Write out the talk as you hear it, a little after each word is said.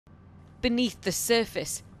Beneath the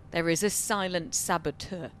surface, there is a silent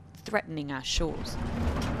saboteur threatening our shores.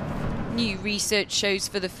 New research shows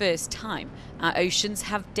for the first time our oceans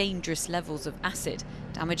have dangerous levels of acid,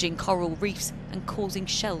 damaging coral reefs and causing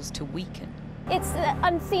shells to weaken. It's an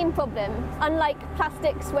unseen problem. Unlike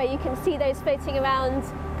plastics where you can see those floating around,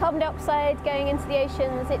 carbon dioxide going into the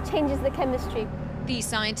oceans, it changes the chemistry. These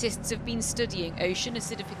scientists have been studying ocean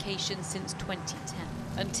acidification since 2010.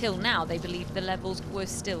 Until now, they believed the levels were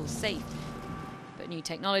still safe. But new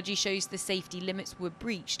technology shows the safety limits were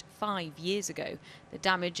breached 5 years ago. The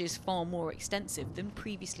damage is far more extensive than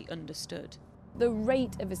previously understood. The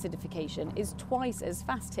rate of acidification is twice as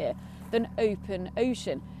fast here than open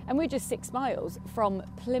ocean, and we're just 6 miles from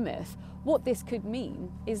Plymouth. What this could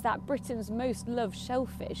mean is that Britain's most loved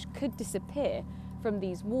shellfish could disappear from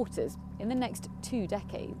these waters in the next 2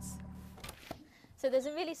 decades. So there's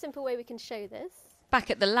a really simple way we can show this. Back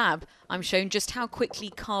at the lab, I'm shown just how quickly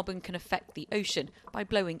carbon can affect the ocean by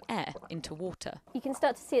blowing air into water. You can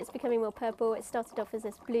start to see it's becoming more purple. It started off as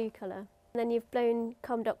this blue colour. And then you've blown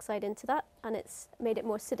carbon dioxide into that and it's made it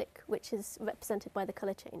more acidic, which is represented by the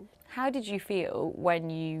colour change. How did you feel when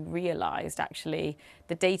you realised actually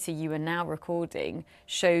the data you are now recording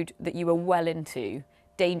showed that you were well into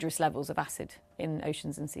dangerous levels of acid in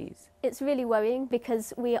oceans and seas? It's really worrying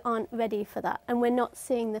because we aren't ready for that and we're not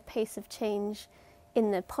seeing the pace of change in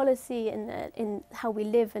the policy, in how we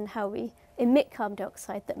live and how we emit carbon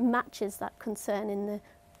dioxide that matches that concern in the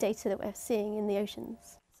data that we're seeing in the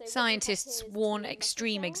oceans. Scientists warn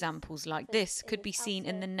extreme examples like this could be seen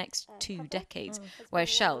in the next 2 decades, where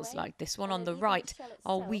shells like this one on the right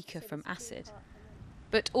are weaker from acid.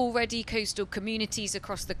 But already coastal communities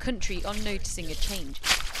across the country are noticing a change.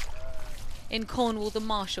 In Cornwall, the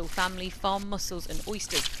Marshall family farm mussels and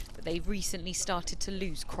oysters, but they've recently started to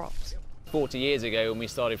lose crops. 40 years ago when we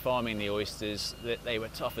started farming the oysters, they were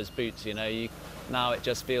tough as boots, you know. Now it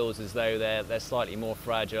just feels as though they're slightly more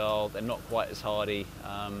fragile, they're not quite as hardy.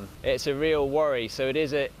 It's a real worry, so it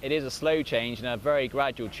is a slow change and a very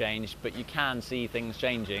gradual change, but you can see things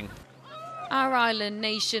changing. Our island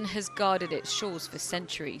nation has guarded its shores for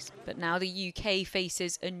centuries, but now the UK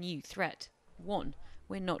faces a new threat, one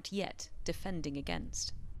we're not yet defending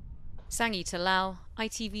against. Sangita Lal,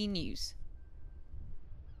 ITV News.